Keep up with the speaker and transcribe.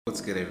What's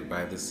good,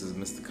 everybody? This is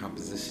Mr.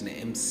 Composition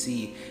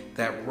MC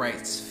that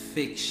writes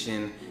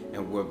fiction,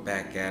 and we're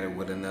back at it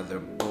with another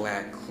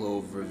Black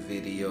Clover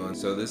video. And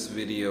so this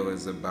video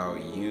is about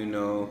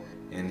Yuno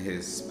and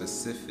his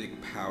specific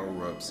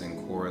power-ups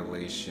in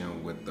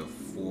correlation with the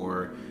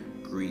 4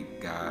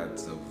 Greek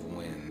gods of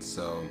wind.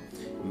 So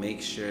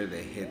make sure to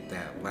hit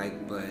that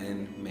like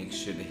button, make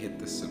sure to hit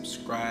the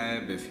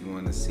subscribe if you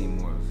want to see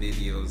more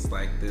videos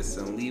like this,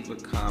 and leave a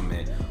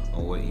comment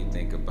on what you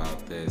think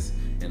about this.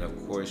 And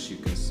of course, you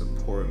can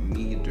support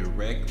me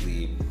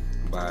directly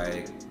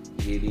by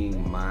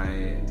getting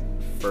my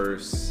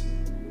first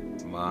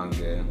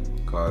manga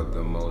called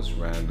The Most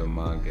Random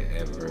Manga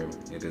Ever.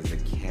 It is a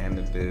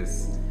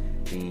cannabis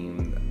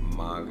themed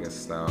manga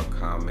style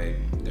comic.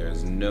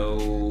 There's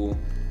no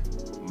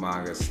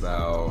manga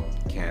style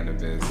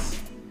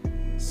cannabis,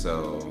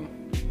 so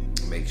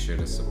make sure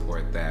to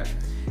support that.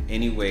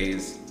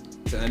 Anyways,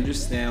 to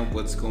understand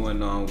what's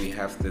going on, we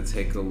have to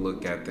take a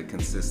look at the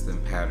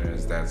consistent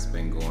patterns that's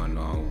been going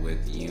on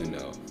with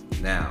Yuno.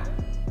 Now,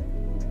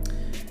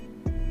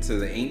 to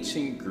the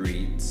ancient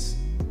Greeks,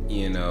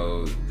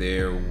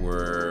 there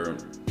were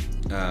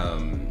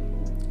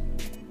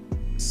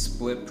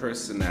split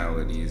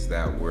personalities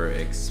that were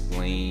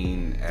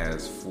explained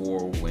as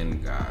 4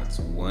 wind gods,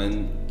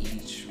 one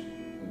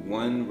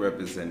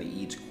representing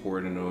each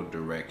cardinal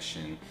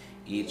direction,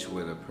 each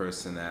with a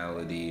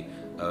personality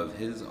of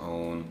his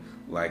own.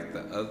 Like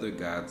the other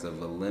gods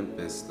of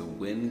Olympus, the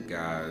wind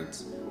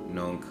gods,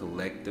 known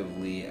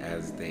collectively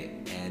as the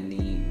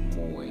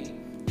Anemoi,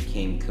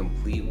 came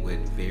complete with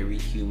very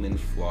human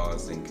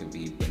flaws and could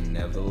be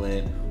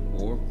benevolent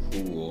or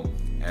cruel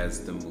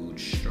as the mood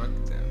struck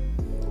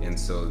them. And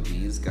so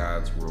these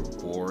gods were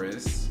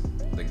Boris,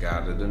 the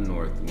god of the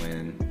north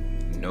wind,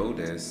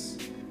 Notus,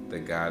 the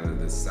god of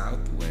the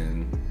south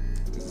wind,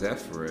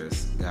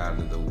 Zephyrus, god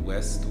of the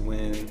west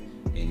wind,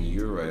 and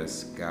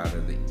Eurus, god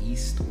of the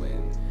east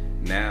wind.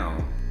 Now,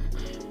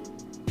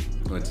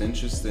 what's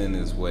interesting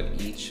is what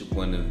each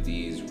one of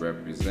these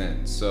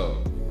represents.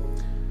 So,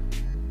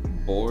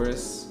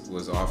 Boris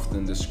was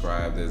often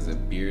described as a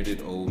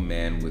bearded old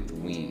man with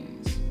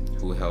wings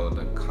who held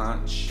a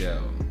conch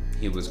shell.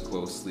 He was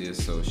closely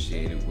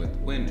associated with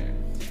winter,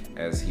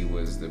 as he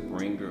was the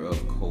bringer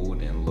of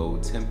cold and low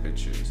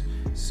temperatures.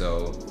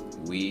 So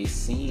we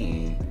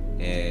seen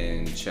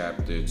in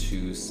chapter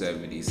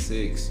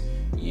 276,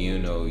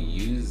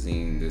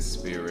 using the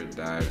spirit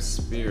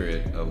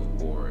of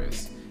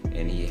Boris,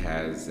 and he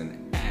has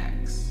an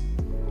axe.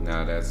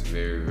 Now that's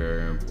very,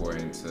 very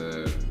important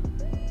to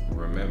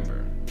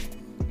remember.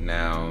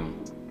 Now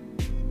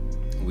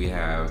we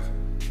have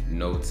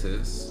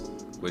Notus,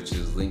 which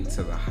is linked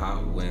to the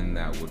hot wind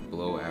that would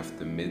blow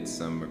after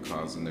midsummer,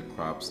 causing the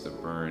crops to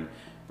burn,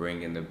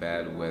 bringing the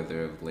bad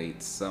weather of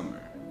late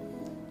summer.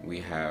 We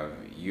have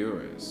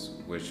Eurus,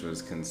 which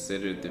was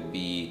considered to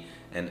be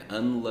an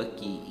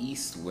unlucky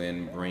east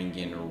wind,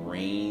 bringing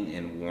rain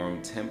and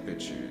warm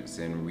temperatures.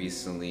 And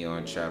recently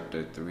on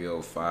chapter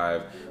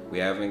 305, we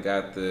haven't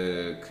got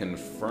the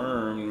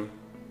confirmed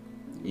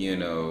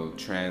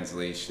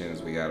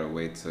translations. We gotta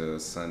wait till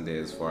Sunday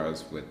as far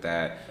as with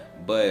that.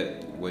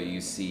 But what you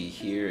see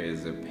here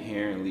is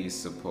apparently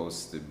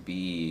supposed to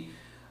be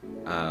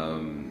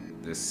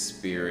the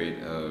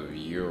spirit of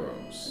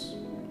Euros.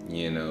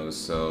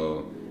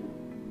 So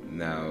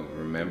now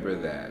remember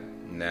that.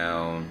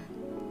 Now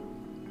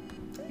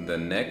the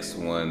next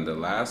one, the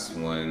last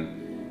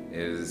one,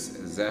 is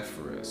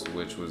Zephyrus,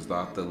 which was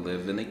thought to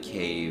live in a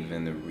cave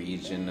in the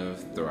region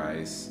of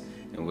Thrace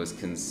and was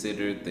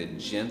considered the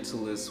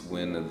gentlest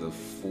wind of the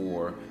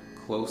 4,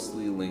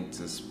 closely linked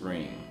to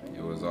spring.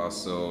 It was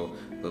also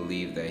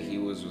believed that he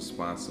was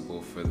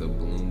responsible for the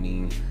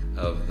blooming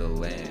of the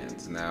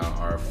lands. Now,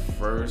 our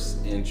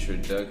first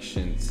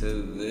introduction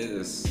to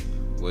this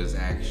was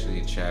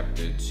actually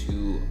chapter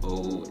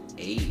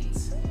 208.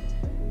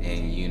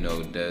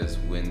 And does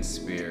wind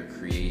spirit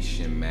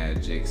creation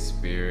magic,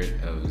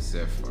 spirit of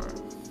Zephyr.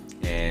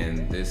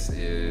 And this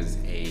is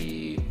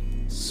a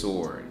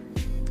sword.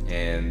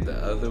 And the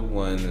other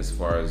one, as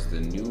far as the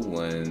new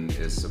one,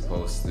 is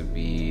supposed to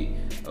be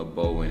a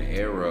bow and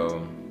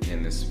arrow,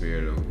 and the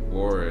spirit of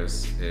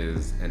Boris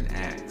is an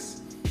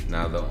axe.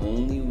 Now, the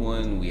only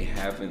one we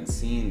haven't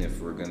seen, if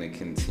we're going to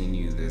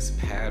continue this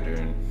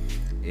pattern,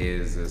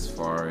 is as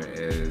far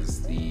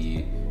as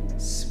the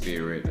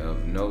spirit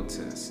of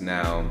Notus.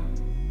 Now,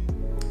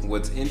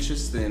 what's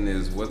interesting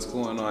is what's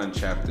going on in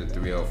chapter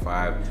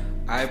 305.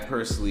 I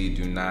personally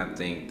do not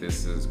think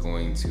this is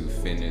going to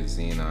finish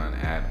Zenon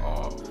at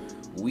all.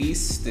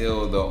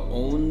 The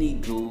only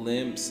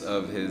glimpse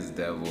of his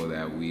devil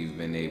that we've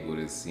been able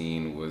to see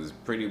was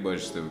pretty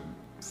much the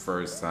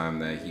first time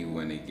that he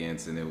went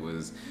against, and it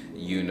was,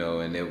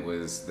 and it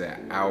was the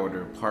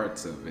outer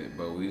parts of it.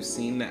 But we've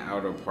seen the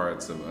outer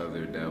parts of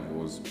other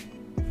devils.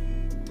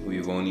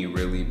 We've only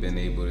really been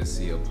able to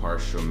see a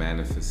partial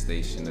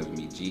manifestation of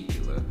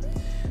Mijikula.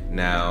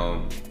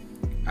 Now,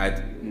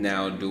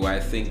 do I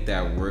think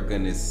that we're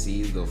gonna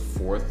see the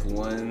 4th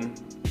one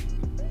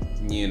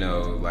you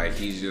know, like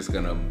he's just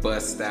gonna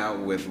bust out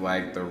with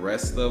like the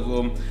rest of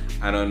them.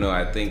 I don't know.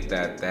 I think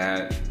that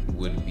that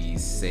would be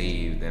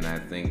saved, and I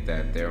think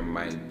that there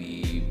might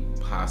be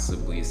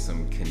possibly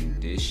some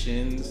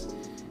conditions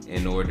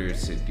in order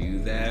to do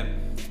that.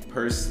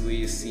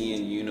 Personally,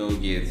 seeing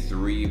Yuno get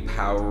 3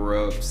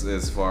 power-ups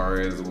as far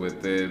as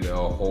within a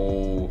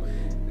whole,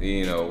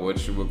 you know,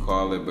 what you would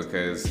call it,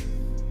 because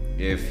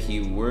if he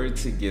were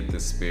to get the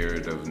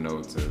Spirit of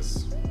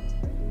Notice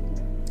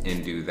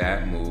and do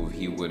that move,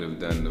 he would have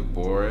done the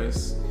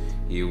Boris,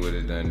 he would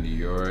have done the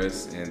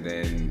Eurus, and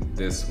then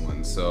this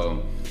one.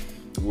 So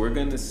we're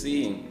gonna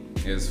see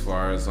as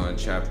far as on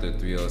chapter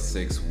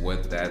 306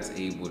 what that's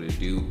able to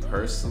do.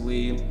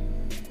 Personally,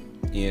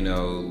 you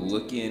know,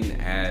 looking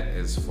at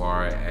as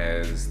far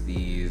as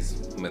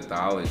these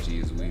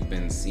mythologies, we've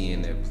been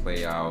seeing it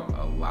play out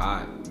a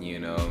lot, you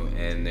know,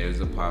 and there's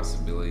a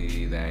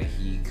possibility that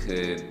he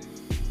could,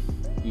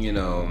 you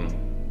know,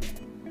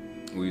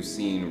 we've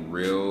seen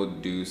Real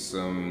do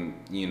some,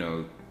 you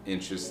know,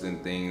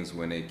 interesting things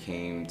when it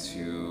came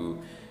to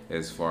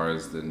as far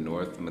as the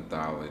North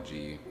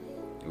mythology.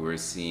 We're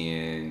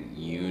seeing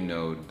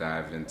Yuno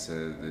dive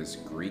into this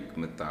Greek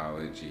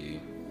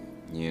mythology,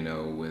 you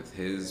know, with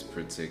his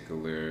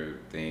particular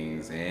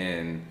things,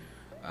 and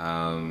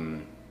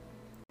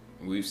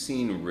we've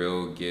seen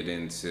Real get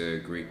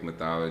into Greek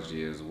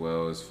mythology as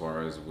well, as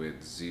far as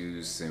with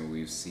Zeus, and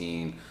we've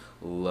seen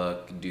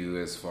Luck do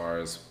as far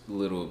as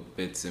little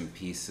bits and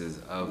pieces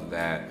of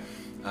that.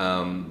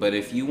 But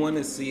if you want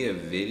to see a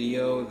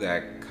video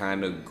that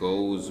kind of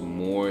goes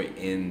more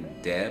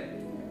in depth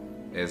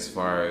as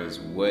far as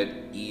what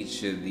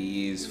each of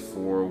these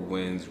 4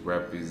 winds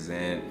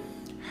represent,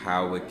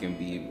 how it can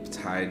be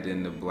tied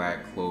into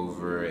Black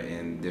Clover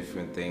and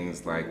different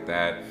things like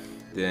that,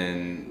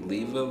 then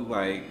leave a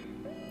like,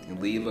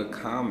 leave a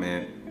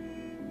comment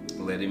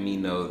letting me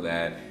know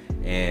that,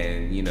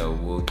 and you know,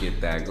 we'll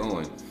get that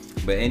going.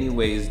 But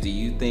anyways, do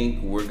you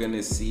think we're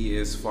gonna see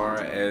as far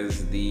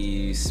as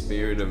the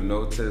Spirit of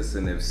Notice,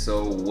 and if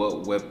so,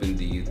 what weapon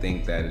do you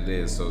think that it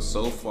is?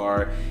 So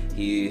far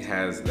he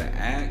has the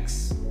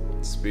axe,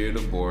 Spirit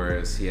of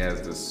Boris, he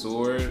has the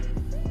sword,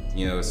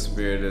 you know,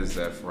 Spirit of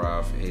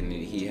Zephyroth, and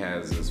he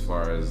has as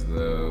far as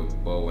the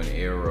bow and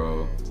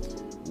arrow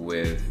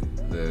with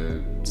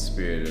the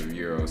Spirit of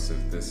Euros,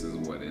 if this is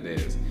what it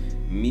is.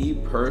 Me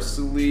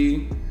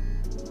personally,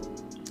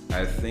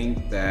 I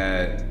think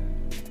that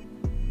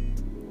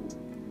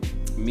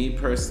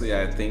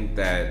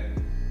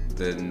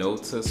the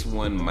Notice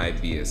one might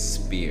be a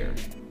spear,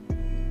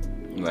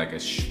 like a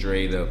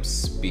straight up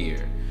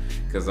spear,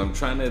 because I'm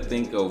trying to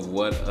think of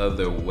what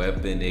other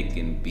weapon it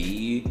can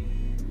be.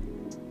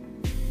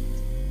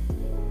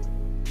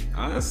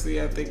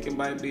 Honestly, I think it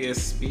might be a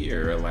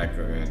spear or like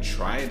a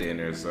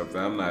trident or something.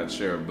 I'm not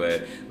sure,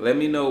 but let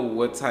me know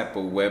what type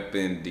of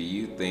weapon do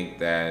you think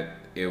that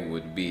it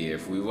would be.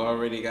 If we've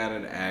already got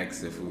an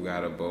axe, if we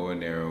got a bow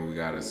and arrow, we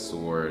got a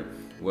sword,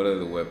 what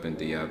other weapon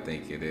do y'all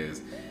think it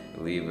is?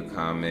 Leave a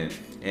comment,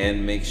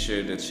 and make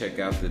sure to check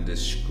out the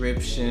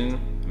description.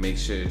 Make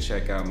sure to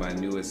check out my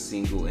newest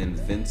single,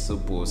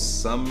 Invincible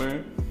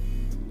Summer.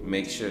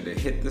 Make sure to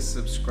hit the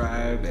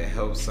subscribe. It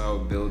helps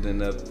out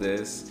building up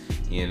this,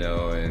 you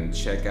know, and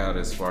check out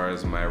as far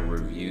as my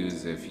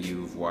reviews. If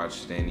you've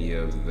watched any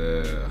of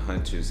the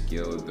Hunters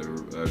Guild,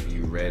 or if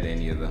you read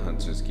any of the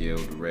Hunters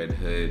Guild Red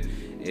Hood,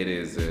 it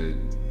is a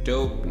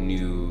dope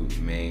new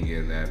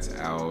manga that's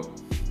out.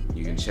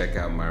 You can check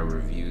out my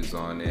reviews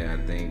on it. I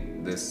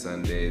think this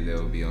Sunday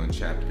they'll be on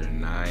chapter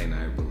 9,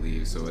 I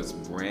believe. So it's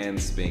brand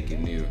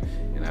spanking new,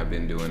 and I've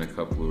been doing a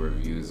couple of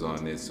reviews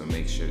on it, so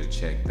make sure to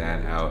check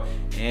that out.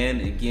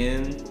 And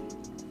again,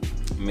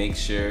 make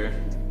sure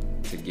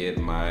to get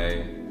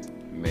my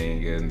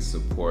manga and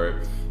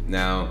support.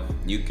 Now,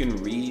 you can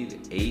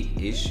read 8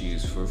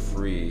 issues for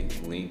free.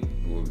 Link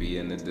will be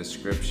in the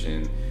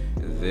description.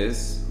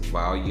 This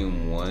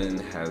volume 1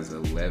 has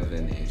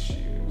 11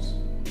 issues,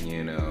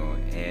 you know,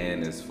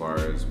 and as far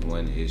as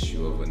 1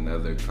 issue of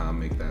another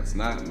comic that's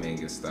not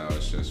manga style,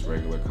 it's just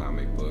regular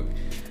comic book,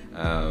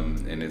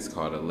 and it's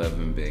called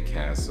 11-Bit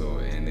Castle,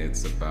 and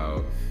it's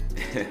about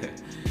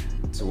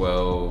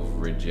 12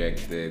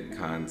 rejected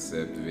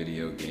concept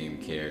video game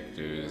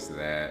characters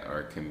that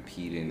are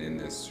competing in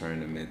this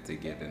tournament to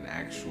get an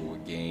actual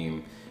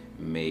game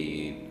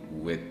made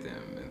with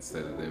them.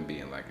 Instead of them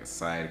being like a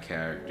side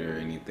character or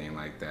anything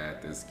like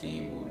that, this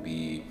game will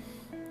be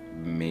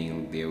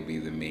they'll be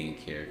the main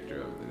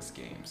character of this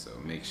game. So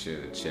make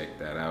sure to check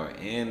that out.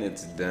 And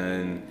it's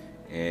done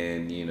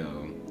in, you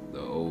know,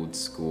 the old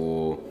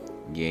school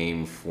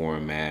game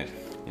format.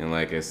 And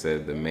like I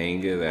said, the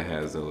manga that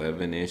has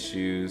 11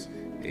 issues,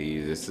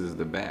 this is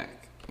the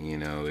back. You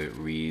know, it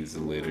reads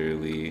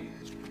literally,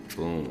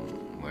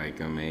 boom, like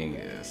a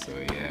manga. So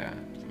yeah,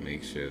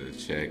 make sure to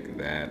check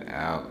that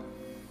out.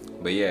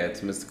 But yeah,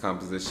 it's Mr.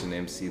 Composition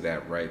MC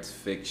that writes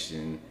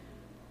fiction.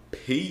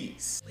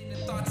 Peace.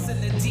 Thoughts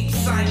in the deep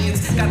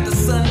science, got the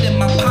sun in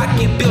my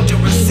pocket, build your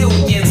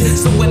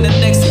resilience. So when the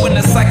next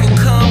winter cycle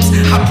comes,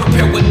 I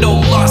prepare with no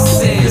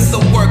losses. The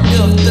work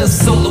of the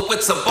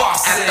soloists are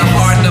bosses. At the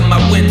heart of my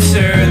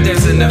winter,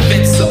 there's an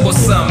invincible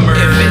summer.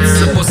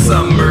 Invincible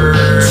summer.